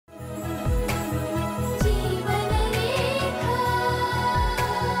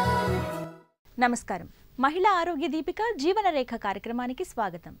నమస్కారం. మహిళా ఆరోగ్య దీపిక జీవనరేఖ కార్యక్రమానికి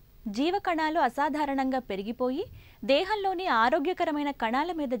స్వాగతం. జీవ కణాలు అసాధారణంగా పెరిగిపోయి దేహంలోని ఆరోగ్యకరమైన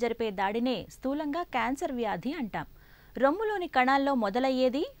కణాల మీద జరిపే దాడినే స్థూలంగా క్యాన్సర్ వ్యాధి అంటాం. రొమ్ములోని కణాల్లో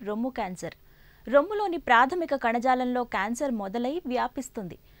మొదలయ్యేది రొమ్ము క్యాన్సర్. రొమ్ములోని ప్రాథమిక కణజాలంలో క్యాన్సర్ మొదలై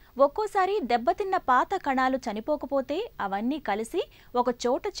వ్యాపిస్తుంది. ఒక్కోసారి దెబ్బతిన్న పాత కణాలు చనిపోకపోతే అవన్నీ కలిసి ఒక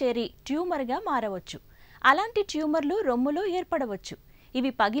చోట చేరి ట్యూమర్గా మారవచ్చు. అలాంటి ట్యూమర్లు రొమ్ములో ఏర్పడవచ్చు. ఇవి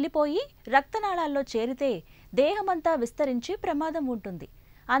పగిలిపోయి రక్తనాళాల్లో చేరితే దేహమంతా విస్తరించే ప్రమాదం ఉంటుంది.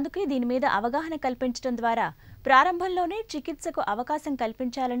 అందుకే దీని మీద అవగాహన కల్పించడం ద్వారా ప్రారంభంలోనే చికిత్సకు అవకాశం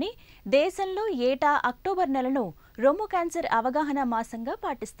కల్పించాలని దేశంలో ఏటా అక్టోబర్ నెలను రొమ్ము క్యాన్సర్ అవగాహన మాసంగా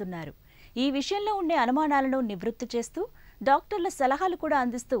పాటిస్తున్నారు. ఈ విషయంలో ఉండే అనుమానాలను నివృత్తి చేస్తూ డాక్టర్ల సలహాలు కూడా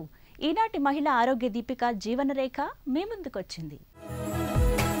అందిస్తూ ఈనాటి మహిళా ఆరోగ్య దీపిక జీవనరేఖ మీ ముందుకొచ్చింది.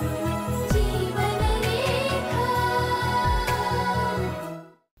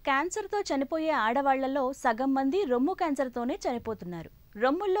 క్యాన్సర్తో చనిపోయే ఆడవాళ్లలో సగం మంది రొమ్ము క్యాన్సర్తోనే చనిపోతున్నారు.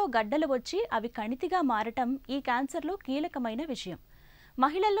 రొమ్ముల్లో గడ్డలు వచ్చి అవి కణితిగా మారటం ఈ క్యాన్సర్లో కీలకమైన విషయం.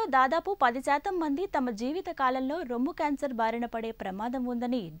 మహిళల్లో దాదాపు 10% మంది తమ జీవిత కాలంలో రొమ్ము క్యాన్సర్ బారిన పడే ప్రమాదం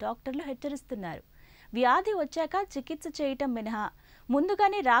ఉందని డాక్టర్లు హెచ్చరిస్తున్నారు. వ్యాధి వచ్చాక చికిత్స చేయటం మినహా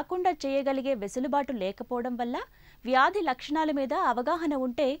ముందుగానే రాకుండా చేయగలిగే వెసులుబాటు లేకపోవడం వల్ల వ్యాధి లక్షణాల మీద అవగాహన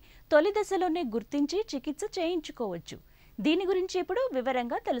ఉంటే తొలి దశలోనే గుర్తించి చికిత్స చేయించుకోవచ్చు. దీని గురించి ఇప్పుడు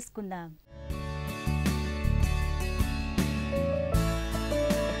వివరంగా తెలుసుకుందాం.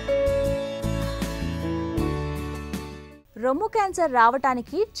 రొమ్ము క్యాన్సర్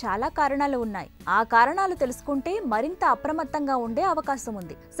రావటానికి చాలా కారణాలు ఉన్నాయి. ఆ కారణాలు తెలుసుకుంటే మరింత అప్రమత్తంగా ఉండే అవకాశం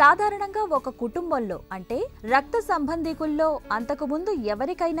ఉంది. సాధారణంగా ఒక కుటుంబంలో అంటే రక్త సంబంధికుల్లో అంతకు ముందు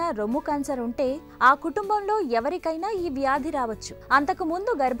ఎవరికైనా రొమ్ము క్యాన్సర్ ఉంటే ఆ కుటుంబంలో ఎవరికైనా ఈ వ్యాధి రావచ్చు. అంతకు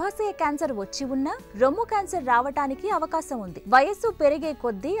ముందు గర్భాశయ క్యాన్సర్ వచ్చి ఉన్నా రొమ్ము క్యాన్సర్ రావటానికి అవకాశం ఉంది. వయస్సు పెరిగే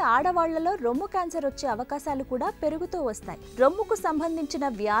కొద్దీ ఆడవాళ్లలో రొమ్ము క్యాన్సర్ వచ్చే అవకాశాలు కూడా పెరుగుతూ వస్తాయి. రొమ్ముకు సంబంధించిన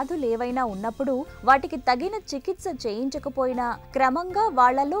వ్యాధులు ఏవైనా ఉన్నప్పుడు వాటికి తగిన చికిత్స చేయించక పోయినా క్రమంగా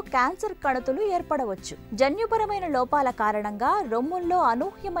వాళ్లలో క్యాన్సర్ కణతులు ఏర్పడవచ్చు. జన్యుపరమైన లోపాల కారణంగా రొమ్ముల్లో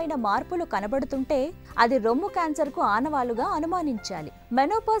అనూహ్యమైన మార్పులు కనబడుతుంటే అది రొమ్ము క్యాన్సర్ కు ఆనవాలుగా అనుమానించాలి.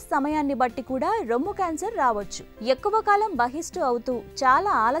 మెనోపాజ్ సమయాన్ని బట్టి కూడా రొమ్ము క్యాన్సర్ రావచ్చు. ఎక్కువ కాలం బహిష్టు అవుతూ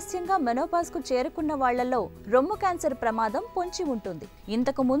చాలా ఆలస్యంగా మెనోపాజ్ కు చేరుకున్న వాళ్లలో రొమ్ము క్యాన్సర్ ప్రమాదం పొంచి ఉంటుంది.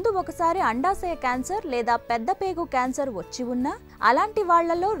 ఇంతకు ముందు ఒకసారి అండాశయ క్యాన్సర్ లేదా పెద్ద పేగు క్యాన్సర్ వచ్చి ఉన్నా అలాంటి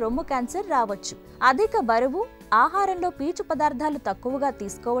వాళ్లలో రొమ్ము క్యాన్సర్ రావచ్చు. అధిక బరువు, ఆహారంలో పీచు పదార్థాలు తక్కువగా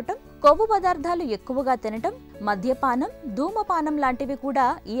తీసుకోవటం, కొవ్వు పదార్థాలు ఎక్కువగా తినటం, మద్యపానం, ధూమపానం లాంటివి కూడా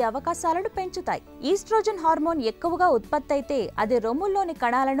ఈ అవకాశాలను పెంచుతాయి. ఈస్ట్రోజన్ హార్మోన్ ఎక్కువగా ఉత్పత్తి అయితే అది రొమ్ముల్లోని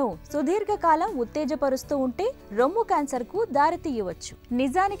కణాలను సుదీర్ఘకాలం ఉత్తేజపరుస్తూ ఉంటే రొమ్ము క్యాన్సర్ కు దారితీయవచ్చు.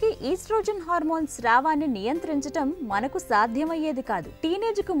 నిజానికి ఈస్ట్రోజన్ హార్మోన్ స్రావాన్ని నియంత్రించటం మనకు సాధ్యమయ్యేది కాదు.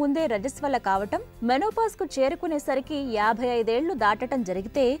 టీనేజ్ కు ముందే రజస్వల కావటం, మెనోపాజ్ కు చేరుకునేసరికి 55 ఏళ్లు దాటటం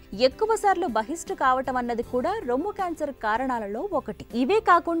జరిగితే ఎక్కువ సార్లు బహిష్టు కావటం అన్నది కూడా రొమ్ము క్యాన్సర్ కారణాలలో ఒకటి. ఇవే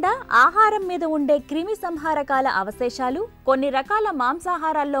కాకుండా ఆహారం మీద ఉండే క్రిమి సంహారకాల అవశేషాలు, కొన్ని రకాల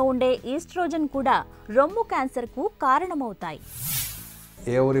మాంసాహారాల్లో ఉండే ఈస్ట్రోజన్ కూడా రొమ్ము క్యాన్సర్ కు కారణమవుతాయి.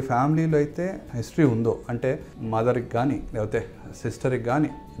 ఎవరి ఫ్యామిలీలో అయితే హిస్టరీ ఉందో అంటే మదర్కి కానీ లేకపోతే సిస్టర్కి కానీ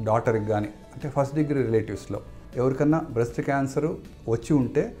డాటర్కి కానీ అంటే ఫస్ట్ డిగ్రీ రిలేటివ్స్లో ఎవరికన్నా బ్రెస్ట్ క్యాన్సర్ వచ్చి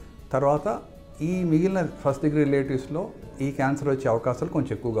ఉంటే తర్వాత ఈ మిగిలిన ఫస్ట్ డిగ్రీ రిలేటివ్స్లో ఈ క్యాన్సర్ వచ్చే అవకాశాలు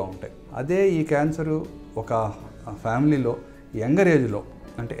కొంచెం ఎక్కువగా ఉంటాయి. అదే ఈ క్యాన్సరు ఒక ఫ్యామిలీలో యంగర్ ఏజ్లో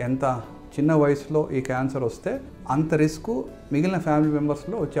అంటే ఎంత చిన్న వయసులో ఈ క్యాన్సర్ వస్తే అంత రిస్క్ మిగిలిన ఫ్యామిలీ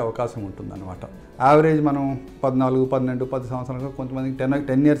మెంబర్స్లో వచ్చే అవకాశం ఉంటుందన్నమాట. యావరేజ్ మనం 14, 12, 10 సంవత్సరాలకు కొంతమందికి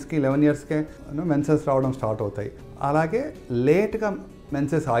 10 ఇయర్స్కి 11 ఇయర్స్కే మెన్సెస్ రావడం స్టార్ట్ అవుతాయి. అలాగే లేట్గా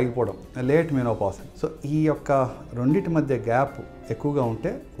మెన్సెస్ ఆగిపోవడం, లేట్ మెనోపాజ్. సో ఈ యొక్క రెండింటి మధ్య గ్యాప్ ఎక్కువగా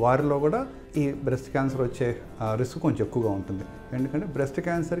ఉంటే వారిలో కూడా ఈ బ్రెస్ట్ క్యాన్సర్ వచ్చే రిస్క్ కొంచెం ఎక్కువగా ఉంటుంది. ఎందుకంటే బ్రెస్ట్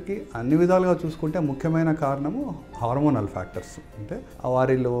క్యాన్సర్కి అన్ని విధాలుగా చూసుకుంటే ముఖ్యమైన కారణము హార్మోనల్ ఫ్యాక్టర్స్. అంటే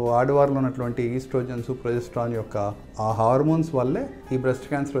ఆడవారిలో ఉన్నటువంటి ఈస్ట్రోజన్స్, ప్రొజెస్ట్రాన్ యొక్క ఆ హార్మోన్స్ వల్లే ఈ బ్రెస్ట్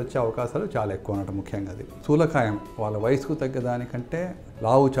క్యాన్సర్ వచ్చే అవకాశాలు చాలా ఎక్కువ ఉన్నట్టు. ముఖ్యంగా అది స్థూలకాయం, వాళ్ళ వయసుకు తగ్గదానికంటే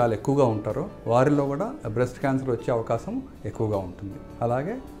లావు చాలా ఎక్కువగా ఉంటారో వారిలో కూడా బ్రెస్ట్ క్యాన్సర్ వచ్చే అవకాశం ఎక్కువగా ఉంటుంది.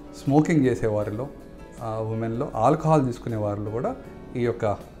 అలాగే స్మోకింగ్ చేసే వారిలో, ఉమెన్లో, ఆల్కహాల్ తీసుకునే వారిలో కూడా ఈ యొక్క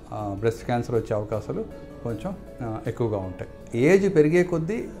బ్రెస్ట్ క్యాన్సర్ వచ్చే అవకాశాలు కొంచెం ఎక్కువగా ఉంటాయి. ఏజ్ పెరిగే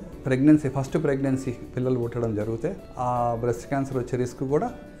కొద్దీ ఫస్ట్ ప్రెగ్నెన్సీ పిల్లలు పుట్టడం జరిగితే ఆ బ్రెస్ట్ క్యాన్సర్ వచ్చే రిస్క్ కూడా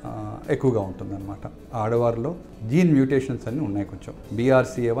ఎక్కువగా ఉంటుందన్నమాట. ఆడవారిలో జీన్ మ్యూటేషన్స్ అన్నీ ఉన్నాయి. కొంచెం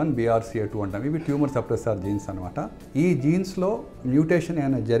BRCA1, BRCA2 అంటాం. ఇవి ట్యూమర్ సప్రెసర్ జీన్స్ అనమాట. ఈ జీన్స్లో మ్యూటేషన్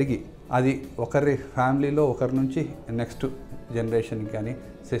ఏమైనా జరిగి అది ఒకరి ఫ్యామిలీలో ఒకరి నుంచి నెక్స్ట్ జనరేషన్కి కానీ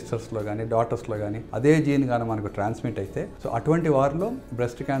సిస్టర్స్లో కానీ డాటర్స్లో కానీ అదే జీన్ కానీ మనకు ట్రాన్స్మిట్ అయితే సో అటువంటి వారిలో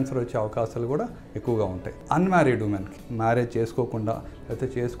బ్రెస్ట్ క్యాన్సర్ వచ్చే అవకాశాలు కూడా ఎక్కువగా ఉంటాయి. అన్మ్యారీడ్ ఉమెన్కి మ్యారేజ్ చేసుకోకుండా లేకపోతే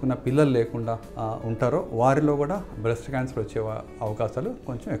చేసుకున్న పిల్లలు లేకుండా ఉంటారో వారిలో కూడా బ్రెస్ట్ క్యాన్సర్ వచ్చే అవకాశాలు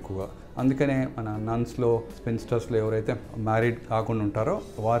కొంచెం ఎక్కువగా. అందుకనే మన నన్స్లో స్పిన్స్టర్స్లో ఎవరైతే మ్యారీడ్ కాకుండా ఉంటారో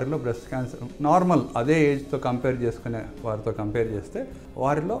వారిలో బ్రెస్ట్ క్యాన్సర్ నార్మల్ అదే ఏజ్తో కంపేర్ చేసుకునే వారితో కంపేర్ చేస్తే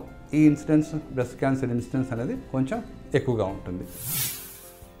వారిలో ఈ ఇన్సిడెన్స్ బ్రెస్ట్ క్యాన్సర్ ఇన్సిడెన్స్ అనేది కొంచెం ఎక్కువగా ఉంటుంది.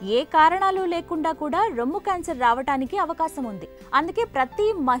 ఏ కారణాలు లేకుండా కూడా రొమ్ము క్యాన్సర్ రావటానికి అవకాశం ఉంది. అందుకే ప్రతి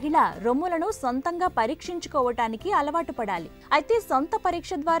మహిళ రొమ్ములను సొంతంగా పరీక్షించుకోవటానికి అలవాటు పడాలి. అయితే సొంత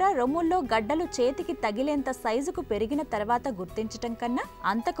పరీక్ష ద్వారా రొమ్ముల్లో గడ్డలు చేతికి తగిలేంత సైజుకు పెరిగిన తర్వాత గుర్తించటం కన్నా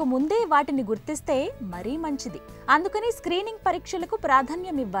అంతకు ముందే వాటిని గుర్తిస్తే మరీ మంచిది. అందుకని స్క్రీనింగ్ పరీక్షలకు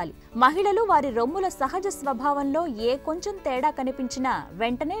ప్రాధాన్యం ఇవ్వాలి. మహిళలు వారి రొమ్ముల సహజ స్వభావంలో ఏ కొంచెం తేడా కనిపించినా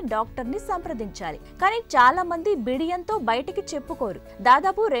వెంటనే డాక్టర్ని సంప్రదించాలి. కానీ చాలా మంది బిడియంతో బయటికి చెప్పుకోరు.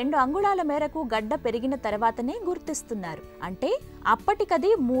 దాదాపు 2 అంగుళాల మేరకు గడ్డ పెరిగిన తర్వాతనే గుర్తిస్తున్నారు. అంటే అప్పటికది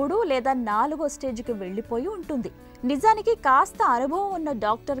 3 లేదా 4వ స్టేజ్కి వెళ్లిపోయి ఉంటుంది. నిజానికి కాస్త అనుభవం ఉన్న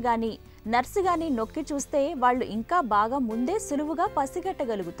డాక్టర్ గాని నర్సు గాని నొక్కి చూస్తే వాళ్ళు ఇంకా బాగా ముందే సులువుగా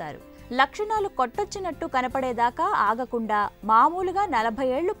పసిగట్టగలుగుతారు. లక్షణాలు కొట్టొచ్చినట్టు కనపడేదాకా ఆగకుండా మామూలుగా 40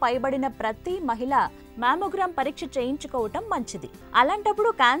 ఏళ్లు పైబడిన ప్రతి మహిళ మామోగ్రామ్ పరీక్ష చేయించుకోవటం మంచిది. అలాంటప్పుడు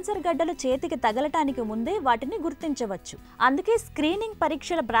క్యాన్సర్ గడ్డలు చేతికి తగలటానికి ముందే వాటిని గుర్తించవచ్చు. అందుకే స్క్రీనింగ్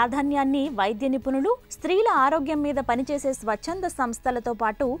పరీక్షల ప్రాధాన్యాన్ని వైద్య నిపుణులు, స్త్రీల ఆరోగ్యం మీద పనిచేసే స్వచ్ఛంద సంస్థలతో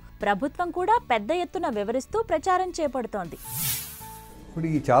పాటు ప్రభుత్వం కూడా పెద్ద ఎత్తున వివరిస్తూ ప్రచారం చేపడుతోంది. ఇప్పుడు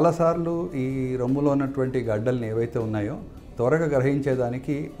చాలాసార్లు ఈ రొమ్ములో ఉన్నటువంటి గడ్డల్ని ఏవైతే ఉన్నాయో త్వరగా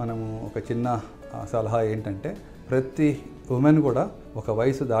గ్రహించేదానికి మనము ఒక చిన్న సలహా ఏంటంటే ప్రతి ఉమెన్ కూడా ఒక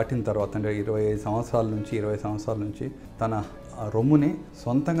వయసు దాటిన తర్వాత అంటే 25 సంవత్సరాల నుంచి 20 సంవత్సరాల నుంచి తన రొమ్ముని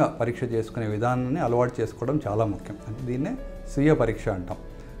సొంతంగా పరీక్ష చేసుకునే విధానాన్ని అలవాటు చేసుకోవడం చాలా ముఖ్యం. అంటే దీన్నే స్వీయ పరీక్ష అంటాం.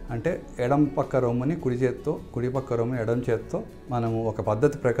 అంటే ఎడం పక్క రొమ్ముని కుడి చేత్తో, కుడి పక్క రొమ్ముని ఎడం చేత్తో మనము ఒక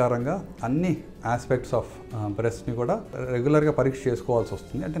పద్ధతి ప్రకారంగా అన్ని ఆస్పెక్ట్స్ ఆఫ్ బ్రెస్ట్ని కూడా రెగ్యులర్గా పరీక్ష చేసుకోవాల్సి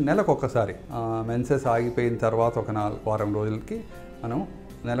వస్తుంది. అంటే నెలకొకసారి మెన్సెస్ ఆగిపోయిన తర్వాత ఒక 4 వారం రోజులకి మనం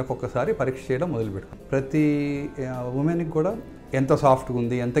నెలకొకసారి పరీక్ష చేయడం మొదలుపెడతాం. ప్రతి ఉమెన్కి కూడా ఎంత సాఫ్ట్గా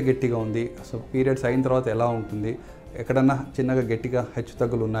ఉంది, ఎంత గట్టిగా ఉంది, సో పీరియడ్స్ అయిన తర్వాత ఎలా ఉంటుంది, ఎక్కడన్నా చిన్నగా గట్టిగా హెచ్చు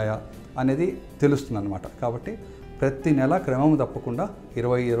తగ్గులు ఉన్నాయా అనేది తెలుస్తుంది అన్నమాట. కాబట్టి ప్రతి నెల క్రమం తప్పకుండా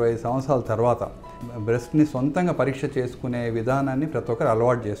 20-25 సంవత్సరాల తర్వాత బ్రెస్ట్ని సొంతంగా పరీక్ష చేసుకునే విధానాన్ని ప్రతి ఒక్కరు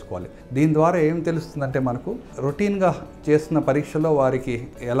అలవాటు చేసుకోవాలి. దీని ద్వారా ఏం తెలుస్తుందంటే మనకు రొటీన్గా చేస్తున్న పరీక్షలో వారికి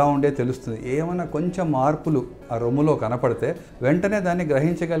ఎలా ఉండే తెలుస్తుంది. ఏమైనా కొంచెం మార్పులు ఆ రొమ్ములో కనపడితే వెంటనే దాన్ని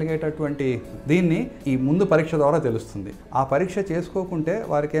గ్రహించగలిగేటటువంటి దీన్ని ఈ ముందు పరీక్ష ద్వారా తెలుస్తుంది. ఆ పరీక్ష చేసుకోకుంటే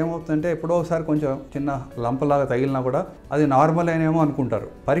వారికి ఏమవుతుందంటే ఎప్పుడో ఒకసారి కొంచెం చిన్న లంపలాగా తగిలినా కూడా అది నార్మల్ అయినేమో అనుకుంటారు.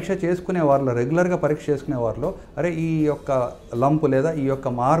 పరీక్ష చేసుకునే వారిలో రెగ్యులర్గా పరీక్ష చేసుకునే వారిలో అరే ఈ యొక్క లంపు లేదా ఈ యొక్క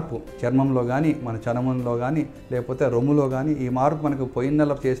మార్పు చర్మంలో కానీ మన చర్మంలో కానీ లేకపోతే రొమ్ములో కానీ ఈ మార్పు మనకు పోయిన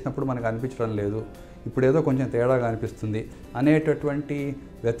నెల చేసినప్పుడు మనకు అనిపించడం లేదు, ఇప్పుడు ఏదో కొంచెం తేడాగా అనిపిస్తుంది అనేటటువంటి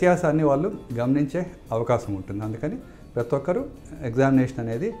వ్యత్యాసాన్ని వాళ్ళు గమనించే అవకాశం ఉంటుంది. అందుకని ప్రతి ఒక్కరూ ఎగ్జామినేషన్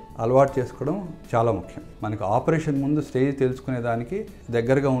అనేది అలవాటు చేసుకోవడం చాలా ముఖ్యం. మనకు ఆపరేషన్ ముందు స్టేజ్ తెలుసుకునే దానికి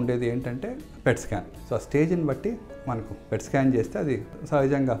దగ్గరగా ఉండేది ఏంటంటే పెట్ స్కాన్. సో ఆ స్టేజ్ని బట్టి మనకు పెట్ స్కాన్ చేస్తే అది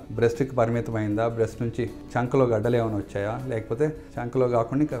సహజంగా బ్రెస్ట్కి పరిమితమైందా, బ్రెస్ట్ నుంచి చంకలో గడ్డలు ఏమైనా వచ్చాయా, లేకపోతే చంకలో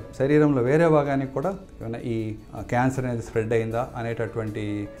కాకుండా ఇంకా శరీరంలో వేరే భాగానికి కూడా ఏమైనా ఈ క్యాన్సర్ అనేది స్ప్రెడ్ అయిందా అనేటటువంటి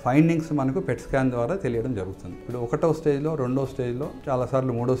ఫైండింగ్స్ మనకు పెట్ స్కాన్ ద్వారా తెలియడం జరుగుతుంది. ఇప్పుడు 1వ స్టేజ్లో, 2వ స్టేజ్లో,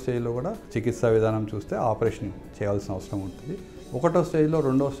 చాలాసార్లు 3వ స్టేజ్లో కూడా చికిత్సా విధానం చూస్తే ఆపరేషన్ చేయాల్సిన అవసరం ఉంటుంది. 1వ స్టేజ్లో,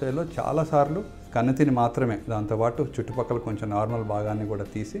 2వ స్టేజ్లో చాలాసార్లు కన్నతిని మాత్రమే, దాంతోపాటు చుట్టుపక్కల కొంచెం నార్మల్ భాగాన్ని కూడా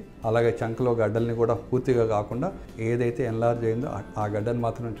తీసి అలాగే చంకలో గడ్డల్ని కూడా పూర్తిగా కాకుండా ఏదైతే ఎన్లార్జ్ అయిందో ఆ గడ్డని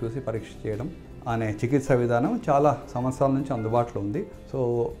మాత్రం చూసి పరీక్ష చేయడం అనే చికిత్సా విధానం చాలా సంవత్సరాల నుంచి అందుబాటులో ఉంది. సో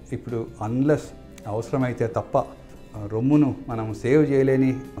ఇప్పుడు అన్లెస్ అవసరమైతే తప్ప రొమ్మును మనం సేవ్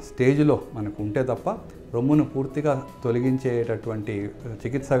చేయలేని స్టేజ్లో మనకు ఉంటే తప్ప రొమ్మును పూర్తిగా తొలగించేటటువంటి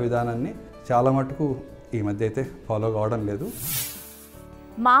చికిత్సా విధానాన్ని చాలా మటుకు ఈ మధ్య అయితే ఫాలో కావడం లేదు.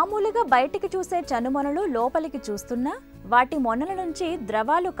 మామూలుగా బయటికి చూసే చనుమొనలు లోపలికి చూస్తున్నా, వాటి మొనల నుంచి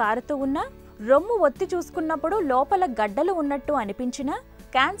ద్రవాలు కారుతూ ఉన్నా, రొమ్ము ఒత్తి చూసుకున్నప్పుడు లోపల గడ్డలు ఉన్నట్టు అనిపించినా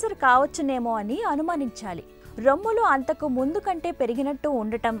క్యాన్సర్ కావచ్చునేమో అని అనుమానించాలి. రొమ్ములు అంతకు ముందు కంటే పెరిగినట్టు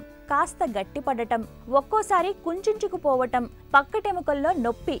ఉండటం, కాస్త గట్టిపడటం, ఒక్కోసారి కుంచుకుపోవటం, పక్కటెముకల్లో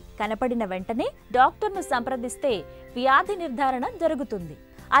నొప్పి కనపడిన వెంటనే డాక్టర్ను సంప్రదిస్తే వ్యాధి నిర్ధారణ జరుగుతుంది.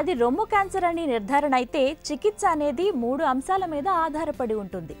 అది రొమ్ము క్యాన్సర్ అని నిర్ధారణ అయితే చికిత్స అనేది 3 అంశాల మీద ఆధారపడి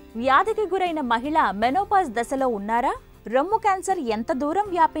ఉంటుంది. వ్యాధికి గురైన మహిళ మెనోపాజ్ దశలో ఉన్నారా, రొమ్ము క్యాన్సర్ ఎంత దూరం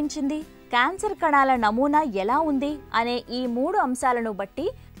వ్యాపించింది, క్యాన్సర్ కణాల నమూనా ఎలా ఉంది అనే ఈ 3 అంశాలను బట్టి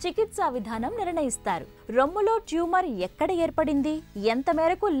చికిత్సా విధానం నిర్ణయిస్తారు. రొమ్ములో ట్యూమర్ ఎక్కడ ఏర్పడింది, ఎంత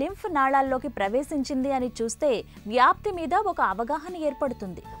మేరకు లింఫ్ నాళాల్లోకి ప్రవేశించింది అని చూస్తే వ్యాప్తి మీద ఒక అవగాహన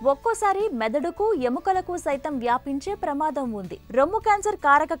ఏర్పడుతుంది. ఒక్కోసారి మెదడుకు, ఎముకలకు సైతం వ్యాపించే ప్రమాదం ఉంది. రొమ్ము క్యాన్సర్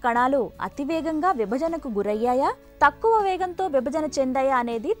కారక కణాలు అతివేగంగా విభజనకు గురయ్యాయా, తక్కువ వేగంతో విభజన చెందాయా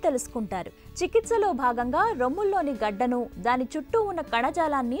అనేది తెలుసుకుంటారు. చికిత్సలో భాగంగా రొమ్ముల్లోని గడ్డను, దాని చుట్టూ ఉన్న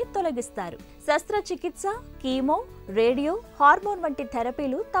కణజాలాన్ని తొలగిస్తారు. శస్త్రచికిత్స, కీమో, రేడియో, హార్మోన్ వంటి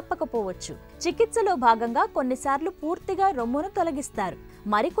థెరపీలు తప్పకపోవచ్చు. చికిత్సలో భాగంగా కొన్నిసార్లు పూర్తిగా రొమ్మును తొలగిస్తారు.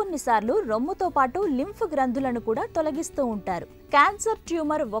 మరికొన్నిసార్లు రొమ్ముతో పాటు లింఫ్ గ్రంథులను కూడా తొలగిస్తూ ఉంటారు. క్యాన్సర్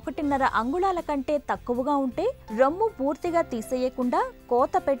ట్యూమర్ 1.5 అంగుళాల కంటే తక్కువగా ఉంటే రొమ్ము పూర్తిగా తీసేయకుండా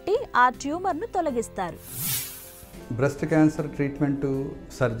కోత పెట్టి ఆ ట్యూమర్ను తొలగిస్తారు. Breast cancer treatment,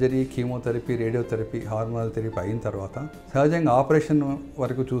 surgery, chemotherapy, radiotherapy, hormonal therapy అయిన తర్వాత సహజంగా ఆపరేషన్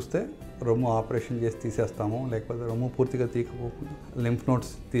వరకు చూస్తే రొమ్ము ఆపరేషన్ చేసి తీసేస్తాము, లేకపోతే రొమ్ము పూర్తిగా తీయకపోకుండా లింఫ్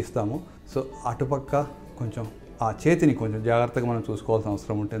నోడ్స్ తీస్తాము. సో అటుపక్క కొంచెం ఆ చేతిని కొంచెం జాగ్రత్తగా మనం చూసుకోవాల్సిన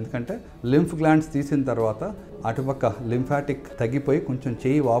అవసరం ఉంటుంది. ఎందుకంటే లింఫ్ గ్లాండ్స్ తీసిన తర్వాత అటుపక్క లింఫాటిక్ తగ్గిపోయి కొంచెం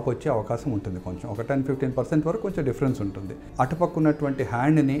చేయి వాపు వచ్చే అవకాశం ఉంటుంది. కొంచెం ఒక 10-15% వరకు కొంచెం డిఫరెన్స్ ఉంటుంది. అటుపక్క ఉన్నటువంటి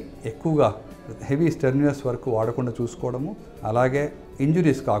హ్యాండ్ని ఎక్కువగా హెవీ స్టెర్న్యూస్ వరకు వాడకుండా చూసుకోవడము, అలాగే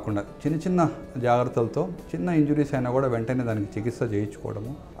ఇంజురీస్ కాకుండా చిన్న చిన్న జాగ్రత్తలతో చిన్న ఇంజురీస్ అయినా కూడా వెంటనే దానికి చికిత్స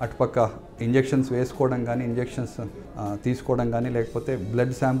చేయించుకోవడము, అటుపక్క ఇంజెక్షన్స్ వేసుకోవడం కానీ, ఇంజెక్షన్స్ తీసుకోవడం కానీ, లేకపోతే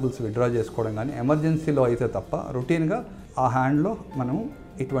బ్లడ్ శాంపుల్స్ విత్డ్రా చేసుకోవడం కానీ ఎమర్జెన్సీలో అయితే తప్ప రొటీన్గా ఆ హ్యాండ్లో మనం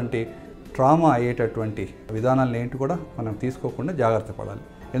ఇటువంటి ట్రామా అయ్యేటటువంటి విధానాలను ఏంటి కూడా మనం తీసుకోకుండా జాగ్రత్త పడాలి.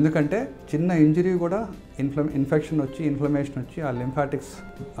 ఎందుకంటే చిన్న ఇంజరీ కూడా ఇన్ఫెక్షన్ వచ్చి, ఇన్ఫ్లమేషన్ వచ్చి ఆ లింఫాటిక్స్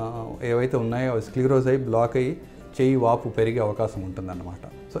ఏవైతే ఉన్నాయో అవి స్క్లీరోజ్ అయ్యి బ్లాక్ అయ్యి చేయి వాపు పెరిగే అవకాశం ఉంటుందన్నమాట.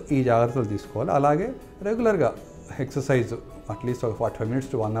 సో ఈ జాగ్రత్తలు తీసుకోవాలి. అలాగే రెగ్యులర్గా ఎక్సర్సైజు, అట్లీస్ట్ ఒక 45 minutes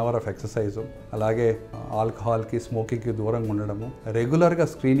to 1 hour of exercise, అలాగే ఆల్కహాల్కి, స్మోకింగ్కి దూరంగా ఉండడము, రెగ్యులర్గా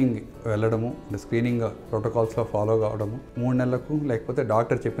స్క్రీనింగ్ వెళ్ళడము, స్క్రీనింగ్ ప్రోటోకాల్స్లో ఫాలో కావడము, 3 నెలలకు లేకపోతే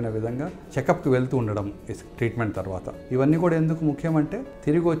డాక్టర్ చెప్పిన విధంగా చెకప్కి వెళ్తూ ఉండడం ఈ ట్రీట్మెంట్ తర్వాత. ఇవన్నీ కూడా ఎందుకు ముఖ్యమంటే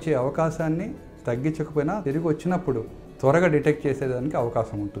తిరిగి వచ్చే అవకాశాన్ని తగ్గించకపోయినా తిరిగి వచ్చినప్పుడు త్వరగా డిటెక్ట్ చేసేదానికి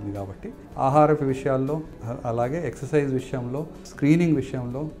అవకాశం ఉంటుంది. కాబట్టి ఆహారపు విషయాల్లో, అలాగే ఎక్సర్సైజ్ విషయంలో, స్క్రీనింగ్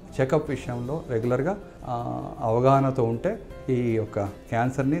విషయంలో, చెకప్ విషయంలో రెగ్యులర్గా అవగాహనతో ఉంటే ఈ యొక్క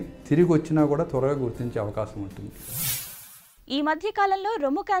క్యాన్సర్ని తిరిగి వచ్చినా కూడా త్వరగా గుర్తించే అవకాశం ఉంటుంది. ఈ మధ్య కాలంలో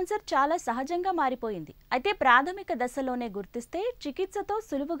రొమ్ము క్యాన్సర్ చాలా సహజంగా మారిపోయింది. అయితే ప్రాథమిక దశలోనే గుర్తిస్తే చికిత్సతో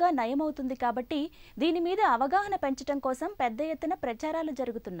సులువుగా నయమవుతుంది. కాబట్టి దీని మీద అవగాహన పెంచడం కోసం పెద్ద ఎత్తున ప్రచారాలు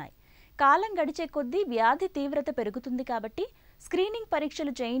జరుగుతున్నాయి. కాలం గడిచే కొద్దీ వ్యాధి తీవ్రత పెరుగుతుంది. కాబట్టి స్క్రీనింగ్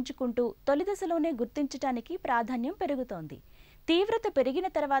పరీక్షలు చేయించుకుంటూ తొలి దశలోనే గుర్తించడానికి ప్రాధాన్యం పెరుగుతోంది. తీవ్రత పెరిగిన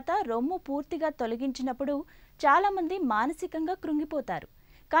తర్వాత రొమ్ము పూర్తిగా తొలగించినప్పుడు చాలామంది మానసికంగా కృంగిపోతారు.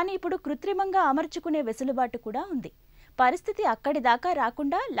 కానీ ఇప్పుడు కృత్రిమంగా అమర్చుకునే వెసులుబాటు కూడా ఉంది. పరిస్థితి అక్కడి దాకా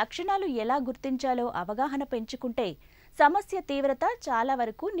రాకుండా లక్షణాలు ఎలా గుర్తించాలో అవగాహన పెంచుకుంటే సమస్య తీవ్రత చాలా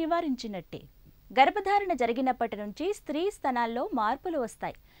వరకు నివారించినట్టే. గర్భధారణ జరిగినప్పటి నుంచి స్త్రీ స్తనాల్లో మార్పులు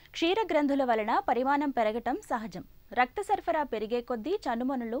వస్తాయి. క్షీరగ్రంథుల వలన పరిమాణం పెరగటం సహజం. రక్త సరఫరా పెరిగే కొద్దీ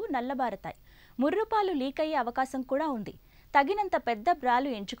చనుమొనలు నల్లబారతాయి. ముర్రుపాలు లీక్ అయ్యే అవకాశం కూడా ఉంది. తగినంత పెద్ద బ్రాలు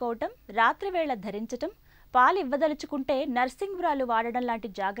ఎంచుకోవటం, రాత్రివేళ ధరించటం, పాలు ఇవ్వదలుచుకుంటే నర్సింగ్ బ్రాలు వాడడం లాంటి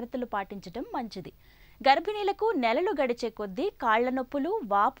జాగ్రత్తలు పాటించటం మంచిది. గర్భిణీలకు నెలలు గడిచే కొద్దీ కాళ్ల నొప్పులు,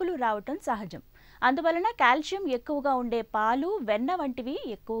 వాపులు రావటం సహజం. అందువలన కాల్షియం ఎక్కువగా ఉండే పాలు, వెన్న వంటివి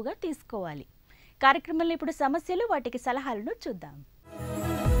ఎక్కువగా తీసుకోవాలి. కార్యక్రమంలో ఇప్పుడు సమస్యలు, వాటికి సలహాలను చూద్దాం.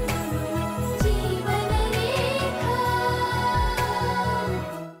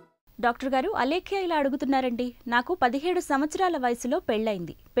 డాక్టర్ గారు, అలేఖ్య ఇలా అడుగుతున్నారండి. నాకు 17 సంవత్సరాల వయసులో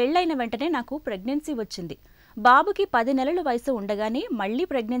పెళ్ళైంది. పెళ్ళైన వెంటనే నాకు ప్రెగ్నెన్సీ వచ్చింది. బాబుకి 10 నెలల వయసు ఉండగానే మళ్లీ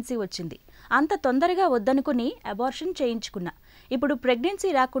ప్రెగ్నెన్సీ వచ్చింది. అంత తొందరగా వద్దనుకుని అబార్షన్ చేయించుకున్నా. ఇప్పుడు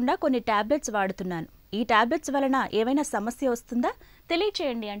ప్రెగ్నెన్సీ రాకుండా కొన్ని టాబ్లెట్స్ వాడుతున్నాను. ఈ టాబ్లెట్స్ వలన ఏమైనా సమస్య వస్తుందా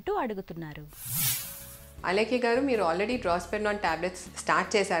తెలియచేయండి అంటూ అడుగుతున్నారు. అలేఖ్య గారు, మీరు ఆల్రెడీ డ్రాస్పెరినాన్ టాబ్లెట్స్ స్టార్ట్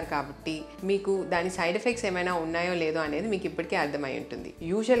చేశారు కాబట్టి మీకు దాని సైడ్ ఎఫెక్ట్స్ ఏమైనా ఉన్నాయో లేదో అనేది మీకు ఇప్పటికే అర్థమై ఉంటుంది.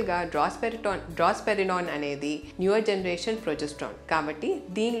 యూజువల్గా డ్రాస్పెరినాన్ అనేది న్యూయర్ జనరేషన్ ప్రొజెస్ట్రాన్ కాబట్టి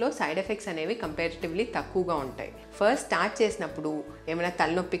దీనిలో సైడ్ ఎఫెక్ట్స్ అనేవి కంపారిటివ్లీ తక్కువగా ఉంటాయి. ఫస్ట్ స్టార్ట్ చేసినప్పుడు ఏమైనా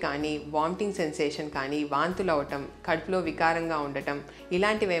తలనొప్పి కానీ, వామిటింగ్ సెన్సేషన్ కానీ, వాంతులు అవటం, కడుపులో వికారంగా ఉండటం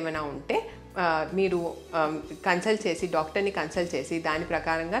ఇలాంటివి ఏమైనా ఉంటే మీరు డాక్టర్ని కన్సల్ట్ చేసి దాని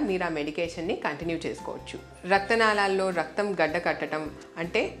ప్రకారంగా మీరు ఆ మెడికేషన్ని కంటిన్యూ చేసుకోవచ్చు. రక్తనాళాల్లో రక్తం గడ్డ కట్టడం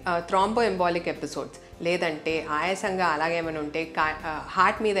అంటే థ్రాంబో ఎంబాలిక్ ఎపిసోడ్స్, లేదంటే ఆయాసంగా అలాగేమైనా ఉంటే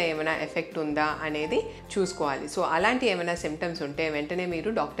హార్ట్ మీద ఏమైనా ఎఫెక్ట్ ఉందా అనేది చూసుకోవాలి. సో అలాంటి ఏమైనా సిమ్టమ్స్ ఉంటే వెంటనే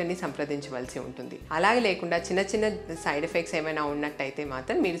మీరు డాక్టర్ని సంప్రదించవలసి ఉంటుంది. అలాగే లేకుండా చిన్న చిన్న సైడ్ ఎఫెక్ట్స్ ఏమైనా ఉన్నట్టయితే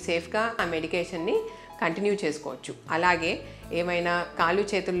మాత్రం మీరు సేఫ్గా ఆ మెడికేషన్ని కంటిన్యూ చేసుకోవచ్చు. అలాగే ఏమైనా కాళ్ళు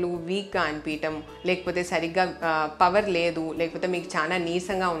చేతులు వీక్గా అనిపించటం, లేకపోతే సరిగ్గా పవర్ లేదు, లేకపోతే మీకు చాలా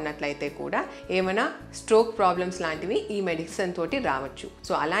నీరసంగా ఉన్నట్లయితే కూడా ఏమైనా స్ట్రోక్ ప్రాబ్లమ్స్ లాంటివి ఈ మెడిసిన్ తోటి రావచ్చు.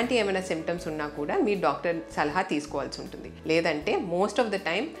 సో అలాంటి ఏమైనా సిమ్టమ్స్ ఉన్నా కూడా మీరు డాక్టర్ సలహా తీసుకోవాల్సి ఉంటుంది. లేదంటే మోస్ట్ ఆఫ్ ద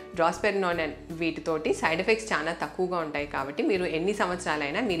టైం డ్రాస్పెరినాన్ వీటితోటి సైడ్ ఎఫెక్ట్స్ చాలా తక్కువగా ఉంటాయి కాబట్టి మీరు ఎన్ని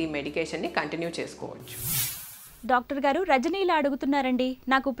సంవత్సరాలైనా మీరు ఈ మెడికేషన్ని కంటిన్యూ చేసుకోవచ్చు. డాక్టర్ గారు, రజనీ ఇలా అడుగుతున్నారండి.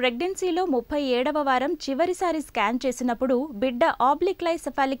 నాకు ప్రెగ్నెన్సీలో 37వ వారం చివరిసారి స్కాన్ చేసినప్పుడు బిడ్డ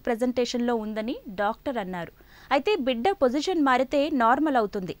ఆబ్లిక్లైసెఫాలిక్ ప్రెజెంటేషన్లో ఉందని డాక్టర్ అన్నారు. అయితే బిడ్డ పొజిషన్ మారితే నార్మల్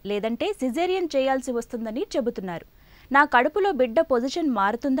అవుతుంది, లేదంటే సిజేరియన్ చేయాల్సి వస్తుందని చెబుతున్నారు. నా కడుపులో బిడ్డ పొజిషన్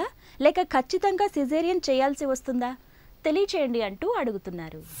మారుతుందా, లేక ఖచ్చితంగా సిజేరియన్ చేయాల్సి వస్తుందా తెలియచేయండి అంటూ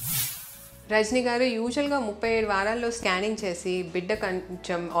అడుగుతున్నారు. రజనీ గారు, యూజువల్గా 37 వారాల్లో స్కానింగ్ చేసి బిడ్డ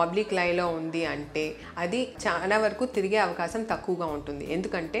కొంచెం ఆబ్లిక్ లైలో ఉంది అంటే అది చాలా వరకు తిరిగే అవకాశం తక్కువగా ఉంటుంది.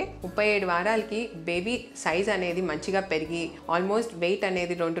 ఎందుకంటే 37 వారాలకి బేబీ సైజ్ అనేది మంచిగా పెరిగి ఆల్మోస్ట్ వెయిట్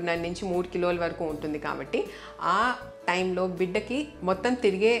అనేది 2.5 నుంచి 3 కిలోల వరకు ఉంటుంది. కాబట్టి ఆ టైంలో బిడ్డకి మొత్తం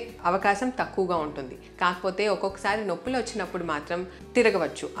తిరిగే అవకాశం తక్కువగా ఉంటుంది. కాకపోతే ఒక్కొక్కసారి నొప్పులు వచ్చినప్పుడు మాత్రం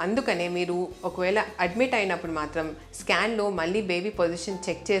తిరగవచ్చు. అందుకనే మీరు ఒకవేళ అడ్మిట్ అయినప్పుడు మాత్రం స్కాన్లో మళ్ళీ బేబీ పొజిషన్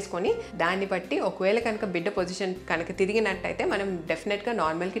చెక్ చేసుకొని దాన్ని బట్టి ఒకవేళ కనుక బిడ్డ పొజిషన్ కనుక తిరిగినట్టయితే మనం డెఫినెట్గా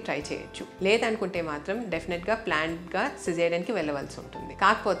నార్మల్కి ట్రై చేయొచ్చు. లేదనుకుంటే మాత్రం డెఫినెట్గా ప్లాన్డ్గా సిజేరియన్కి వెళ్ళవలసి ఉంటుంది.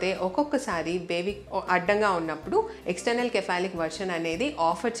 కాకపోతే ఒక్కొక్కసారి బేబీ అడ్డంగా ఉన్నప్పుడు ఎక్స్టర్నల్ కెఫాలిక్ వర్షన్ అనేది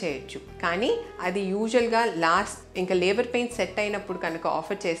ఆఫర్ చేయొచ్చు. కానీ అది యూజువల్గా ఇంకా లేబర్ పెయిన్ సెట్ అయినప్పుడు కనుక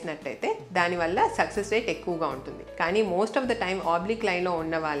ఆఫర్ చేసినట్టయితే దానివల్ల సక్సెస్ రేట్ ఎక్కువగా ఉంటుంది. కానీ most of the time oblique లైన్లో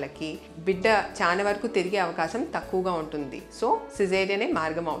ఉన్న వాళ్ళకి బిడ్డ చాలా వరకు తిరిగే అవకాశం తక్కువగా ఉంటుంది. సో సిజేరియనే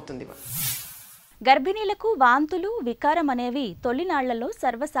మార్గం అవుతుంది. గర్భిణీలకు వాంతులు, వికారం అనేవి తొలినాళ్లలో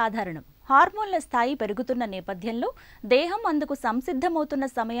సర్వసాధారణం. హార్మోన్ల స్థాయి పెరుగుతున్న నేపథ్యంలో దేహం అందుకు సంసిద్ధమవుతున్న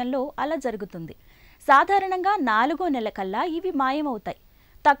సమయంలో అలా జరుగుతుంది. సాధారణంగా 4వ నెల కల్లా ఇవి మాయమవుతాయి.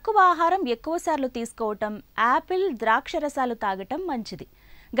 తక్కువ ఆహారం ఎక్కువసార్లు తీసుకోవటం, యాపిల్, ద్రాక్ష రసాలు తాగటం మంచిది.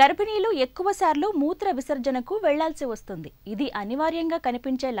 గర్భిణీలు ఎక్కువసార్లు మూత్ర విసర్జనకు వెళ్లాల్సి వస్తుంది. ఇది అనివార్యంగా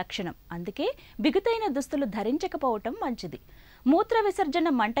కనిపించే లక్షణం. అందుకే బిగుతైన దుస్తులు ధరించకపోవటం మంచిది. మూత్ర విసర్జన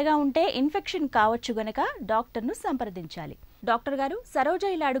మంటగా ఉంటే ఇన్ఫెక్షన్ కావచ్చు గనక డాక్టర్ను సంప్రదించాలి. డాక్టర్ గారు, సరోజ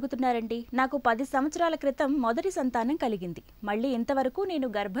ఇలా అడుగుతున్నారండి. నాకు 10 సంవత్సరాల క్రితం మొదటి సంతానం కలిగింది. మళ్ళీ ఇంతవరకు నేను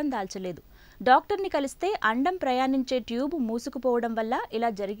గర్భం దాల్చలేదు. డాక్టర్ని కలిస్తే అండం ప్రయాణించే ట్యూబ్ మూసుకుపోవడం వల్ల ఇలా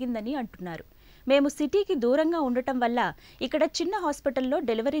జరిగిందని అంటున్నారు. మేము సిటీకి దూరంగా ఉండటం వల్ల ఇక్కడ చిన్న హాస్పిటల్లో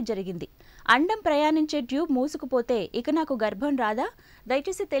డెలివరీ జరిగింది. అండం ప్రయాణించే ట్యూబ్ మూసుకుపోతే ఇక నాకు గర్భం రాదా?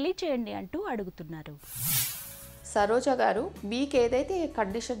 దయచేసి తెలియచేయండి అంటూ అడుగుతున్నారు. సరోజ గారు, మీకు ఏదైతే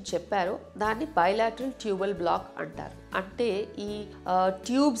కండిషన్ చెప్పారో దాన్ని బైలాటరల్ ట్యూబల్ బ్లాక్ అంటారు. అంటే ఈ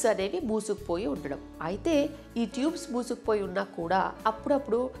ట్యూబ్స్ అనేవి మూసుకుపోయి ఉండడం. అయితే ఈ ట్యూబ్స్ మూసుకుపోయి ఉన్నా కూడా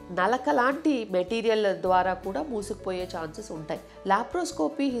అప్పుడప్పుడు నలక లాంటి మెటీరియల్ ద్వారా కూడా మూసుకుపోయే ఛాన్సెస్ ఉంటాయి.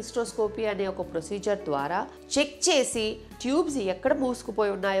 లాప్రోస్కోపీ, హిస్ట్రోస్కోపీ అనే ఒక ప్రొసీజర్ ద్వారా చెక్ చేసి ట్యూబ్స్ ఎక్కడ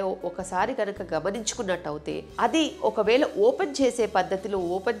మూసుకుపోయి ఉన్నాయో ఒకసారి కనుక గమనించుకున్నట్టు అవుతే, అది ఒకవేళ ఓపెన్ చేసే పద్ధతిలో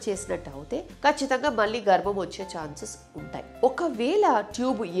ఓపెన్ చేసినట్టు అవుతే ఖచ్చితంగా మళ్ళీ గర్భం వచ్చే ఛాన్సెస్ ఉంటాయి. ఒకవేళ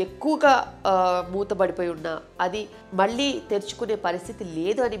ట్యూబ్ ఎక్కువగా మూతబడిపోయి ఉన్నా అది మళ్ళీ తెరుచుకునే పరిస్థితి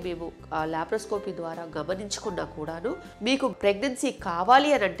లేదు అని మేము లాప్రోస్కోపీ ద్వారా గమనించుకున్నా కూడాను మీకు ప్రెగ్నెన్సీ కావాలి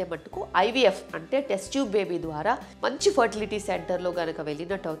అని అంటే మటుకు ఐవీఎఫ్ అంటే టెస్ట్ ట్యూబ్ బేబీ ద్వారా మంచి ఫర్టిలిటీ సెంటర్లో గనక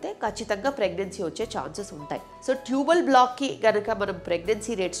వెళ్ళినట్టు అయితే ఖచ్చితంగా ప్రెగ్నెన్సీ వచ్చే ఛాన్సెస్ ఉంటాయి. సో ట్యూబల్ బ్లాక్కి గనక మనం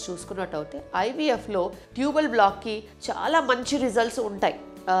ప్రెగ్నెన్సీ రేట్స్ చూసుకున్నట్టు అయితే ఐవీఎఫ్లో ట్యూబల్ బ్లాక్కి చాలా మంచి రిజల్ట్స్ ఉంటాయి.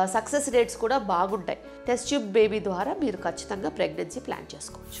 సక్సెస్ రేట్స్ కూడా బాగుంటాయి. టెస్ట్ ట్యూబ్ బేబీ ద్వారా మీరు ఖచ్చితంగా ప్రెగ్నెన్సీ ప్లాన్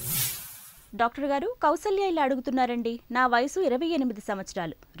చేసుకోవచ్చు. డాక్టర్ గారు, కౌసల్య ఇలా అడుగుతున్నారండి. నా వయసు 28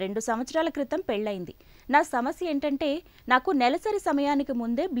 సంవత్సరాలు. 2 సంవత్సరాల క్రితం పెళ్ళయింది. నా సమస్య ఏంటంటే నాకు నెలసరి సమయానికి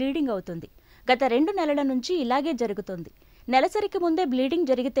ముందే బ్లీడింగ్ అవుతుంది. గత 2 నెలల నుంచి ఇలాగే జరుగుతుంది. నెలసరికి ముందే బ్లీడింగ్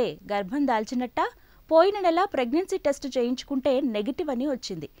జరిగితే గర్భం దాల్చినట్టా? పోయిన నెల ప్రెగ్నెన్సీ టెస్ట్ చేయించుకుంటే నెగిటివ్ అని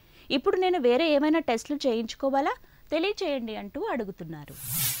వచ్చింది. ఇప్పుడు నేను వేరే ఏమైనా టెస్టులు చేయించుకోవాలా? తెలియచేయండి అంటూ అడుగుతున్నారు.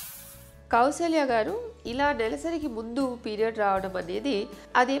 కౌసల్య గారు, ఇలా నెలసరికి ముందు పీరియడ్ రావడం అనేది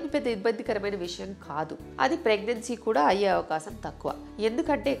అదేమి పెద్ద ఇబ్బందికరమైన విషయం కాదు. అది ప్రెగ్నెన్సీ కూడా అయ్యే అవకాశం తక్కువ.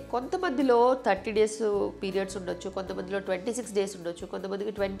 ఎందుకంటే కొంతమందిలో 30 డేస్ పీరియడ్స్ ఉండొచ్చు, కొంతమందిలో 26 డేస్ ఉండొచ్చు,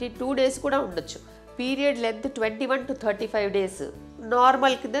 కొంతమందికి 22 డేస్ కూడా ఉండొచ్చు. Period length 21 to 35 days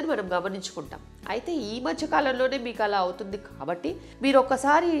normal కిందని మనం గమనించుకుంటాం. అయితే ఈ మధ్య కాలంలోనే మీకు అలా అవుతుంది కాబట్టి మీరు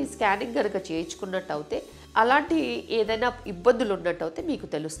ఒక్కసారి స్కానింగ్ కనుక చేయించుకున్నట్టు అయితే అలాంటి ఏదైనా ఇబ్బందులు ఉన్నట్టయితే మీకు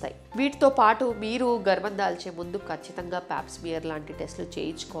తెలుస్తాయి. వీటితో పాటు మీరు గర్భం దాల్చే ముందు ఖచ్చితంగా పాప్స్మియర్ లాంటి టెస్టులు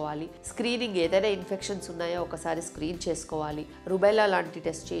చేయించుకోవాలి. స్క్రీనింగ్ ఏదైనా ఇన్ఫెక్షన్స్ ఉన్నాయో ఒకసారి స్క్రీన్ చేసుకోవాలి. రుబెలా లాంటి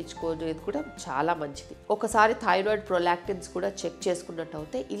టెస్ట్ చేయించుకోవడం కూడా చాలా మంచిది. ఒకసారి థైరాయిడ్ ప్రొలాక్టిన్స్ కూడా చెక్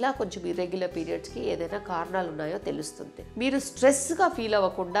చేసుకున్నట్టయితే ఇలా కొంచెం ఇర్రెగ్యులర్ పీరియడ్స్కి ఏదైనా కారణాలు ఉన్నాయో తెలుస్తుంది. మీరు స్ట్రెస్గా ఫీల్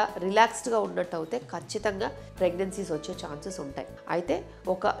అవ్వకుండా రిలాక్స్డ్గా ఉన్నట్టయితే ఖచ్చితంగా ప్రెగ్నెన్సీస్ వచ్చే ఛాన్సెస్ ఉంటాయి. అయితే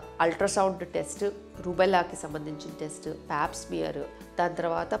ఒక అల్ట్రాసౌండ్ టెస్ట్, రుబెలాకి సంబంధించిన టెస్ట్, పాప్స్మియర్, దాని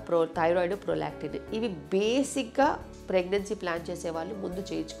తర్వాత థైరాయిడ్, ప్రొలాక్టిన్, ఇవి బేసిక్గా ప్రెగ్నెన్సీ ప్లాన్ చేసే వాళ్ళు ముందు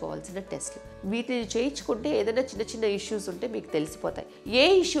చేయించుకోవాల్సిన టెస్ట్లు. వీటిని చేయించుకుంటే ఏదైనా చిన్న చిన్న ఇష్యూస్ ఉంటే మీకు తెలిసిపోతాయి. ఏ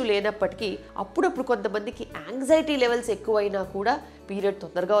ఇష్యూ లేనప్పటికీ అప్పుడప్పుడు కొంతమందికి యాంగ్జైటీ లెవెల్స్ ఎక్కువైనా కూడా పీరియడ్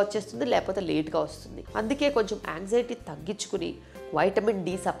తొందరగా వచ్చేస్తుంది, లేకపోతే లేట్గా వస్తుంది. అందుకే కొంచెం యాంగ్జైటీ తగ్గించుకుని vitamin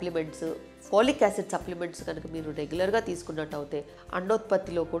D supplements, folic acid supplements కనుక మీరు రెగ్యులర్గా తీసుకున్నట్టయితే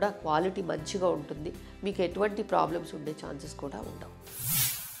అండోత్పత్తిలో కూడా క్వాలిటీ మంచిగా ఉంటుంది. మీకు ఎటువంటి ప్రాబ్లమ్స్ ఉండే ఛాన్సెస్ కూడా ఉండవు.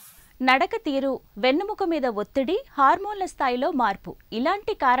 నడక తీరు, వెన్నుముక మీద ఒత్తిడి, హార్మోన్ల స్థాయిలో మార్పు,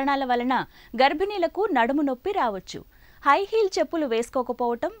 ఇలాంటి కారణాల వలన గర్భిణీలకు నడుము నొప్పి రావచ్చు. హై హీల్ చెప్పులు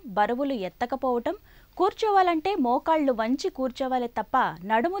వేసుకోకపోవటం, బరువులు ఎత్తకపోవటం, కూర్చోవాలంటే మోకాళ్లు వంచి కూర్చోవాలి తప్ప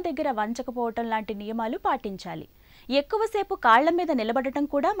నడుము దగ్గర వంచకపోవటం లాంటి నియమాలు పాటించాలి. ఎక్కువసేపు కాళ్ల మీద నిలబడటం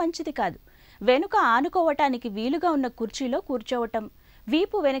కూడా మంచిది కాదు. వెనుక ఆనుకోవటానికి వీలుగా ఉన్న కుర్చీలో కూర్చోవటం,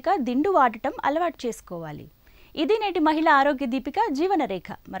 వీపు వెనుక దిండు వాడటం అలవాటు చేసుకోవాలి. ఇది నేటి మహిళా ఆరోగ్య దీపిక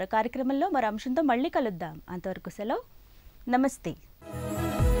జీవనరేఖ. మరో కార్యక్రమంలో మరో అంశంతో మళ్ళీ కలుద్దాం. అంతవరకు సెలవు. నమస్తే.